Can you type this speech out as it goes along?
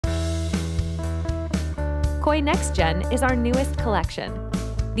Koi Next Gen is our newest collection.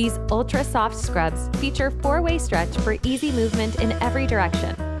 These ultra-soft scrubs feature 4-way stretch for easy movement in every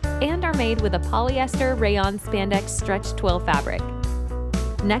direction and are made with a polyester rayon spandex stretch twill fabric.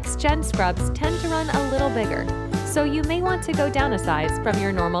 Next Gen scrubs tend to run a little bigger, so you may want to go down a size from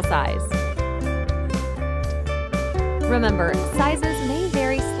your normal size. Remember, sizes may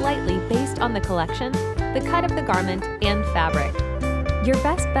vary slightly based on the collection, the cut of the garment, and fabric. Your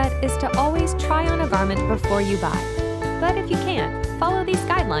best bet is to always try on a garment before you buy. But if you can't, follow these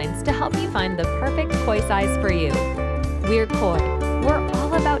guidelines to help you find the perfect Koi size for you. We're Koi. We're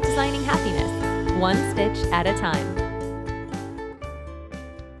all about designing happiness, one stitch at a time.